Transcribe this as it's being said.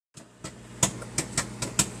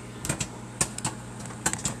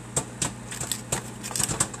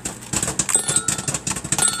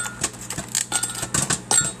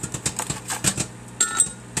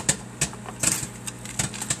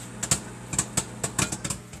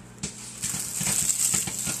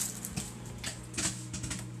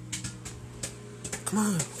Come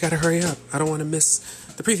on, we gotta hurry up. I don't want to miss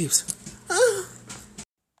the previews. Ah.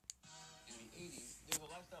 In the 80s, there was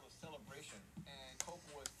a lifestyle of celebration, and coke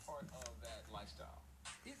was part of that lifestyle.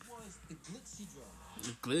 It was the glitzy drug.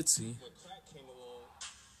 Glitzy. When crack came along,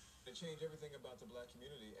 it changed everything about the black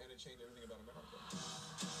community, and it changed everything about America.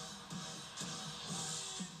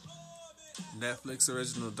 Netflix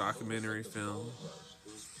original documentary film.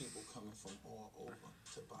 It was people coming from all over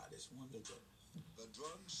to buy this wonder drug. The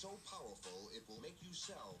drug so powerful it will make you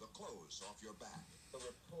sell the clothes off your back. The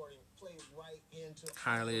reporting played right into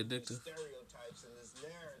Highly all addictive. these stereotypes and this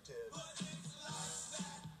narrative.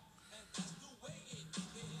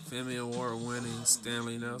 Emmy Award winning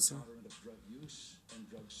Stanley Nelson. Of drug use and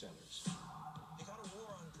drug sellers. You got a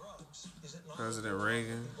war on drugs. Is it not President a war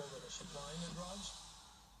Reagan. on the people that are supplying the drugs?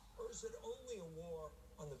 Or is it only a war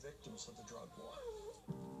on the victims of the drug war?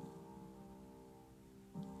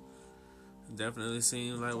 Definitely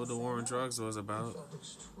seemed like what the war on drugs was about. Felt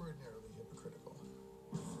extraordinarily hypocritical.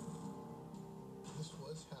 This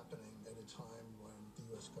was happening at a time when the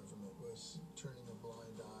U.S. government was turning a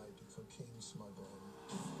blind eye to cocaine smuggling.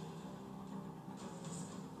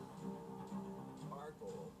 Our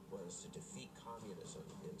goal was to defeat communism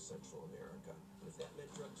in Central America. If that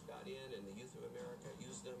meant drugs got in and the youth of America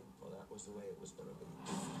used them, well, that was the way it was going to be.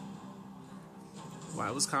 Why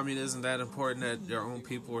was communism that important that your own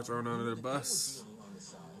people were thrown under the bus?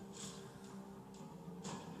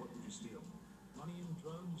 What did you steal? Money and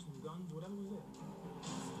drugs and guns, whatever was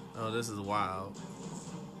there. Oh, this is wild.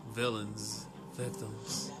 Villains,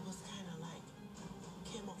 victims. That was kind of like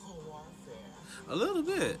chemical warfare. A little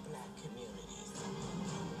bit. Black communities.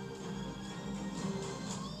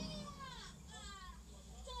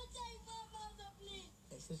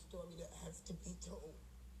 It's a story that has to be told.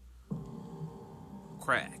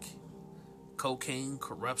 Crack. Cocaine,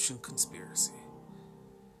 corruption, conspiracy.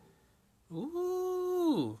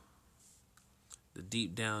 Ooh. The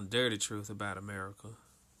deep down dirty truth about America.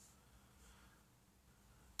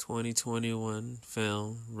 2021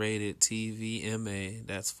 film rated TVMA.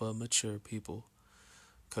 That's for mature people.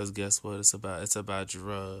 Because guess what it's about? It's about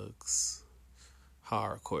drugs.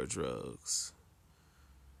 Hardcore drugs.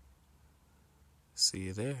 See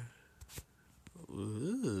you there.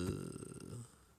 Ooh.